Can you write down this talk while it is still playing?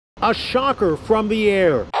a shocker from the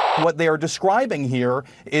air. What they are describing here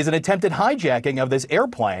is an attempted hijacking of this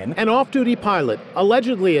airplane. An off-duty pilot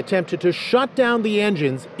allegedly attempted to shut down the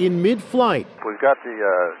engines in mid-flight. We've got the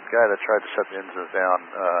guy that tried to shut the engines down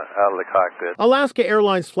out of the cockpit. Alaska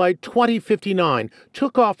Airlines Flight 2059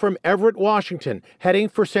 took off from Everett, Washington, heading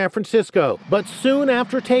for San Francisco. But soon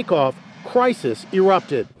after takeoff, crisis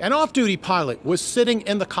erupted. An off-duty pilot was sitting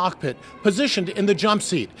in the cockpit, positioned in the jump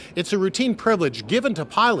seat. It's a routine privilege given to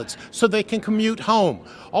pilots so they can commute home.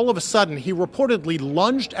 All of a sudden, he reportedly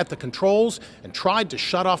lunged at the controls and tried to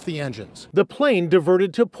shut off the engines. The plane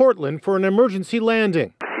diverted to Portland for an emergency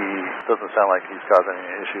landing. He doesn't sound like he's causing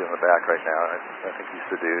any issue in the back right now. I think he's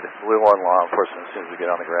subdued. We want law enforcement as soon as we get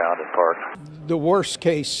on the ground and park. The worst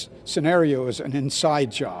case scenario is an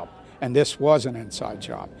inside job. And this was an inside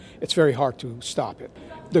job. It's very hard to stop it.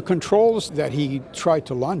 The controls that he tried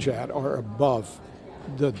to lunge at are above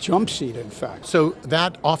the jump seat, in fact. So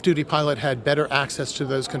that off-duty pilot had better access to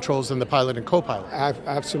those controls than the pilot and co-pilot?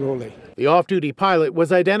 Absolutely. The off-duty pilot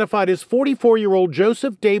was identified as 44-year-old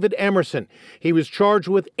Joseph David Emerson. He was charged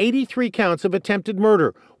with 83 counts of attempted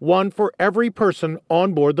murder, one for every person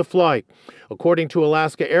on board the flight. According to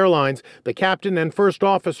Alaska Airlines, the captain and first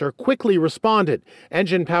officer quickly responded.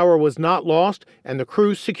 Engine power was not lost, and the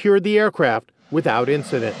crew secured the aircraft without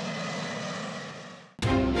incident.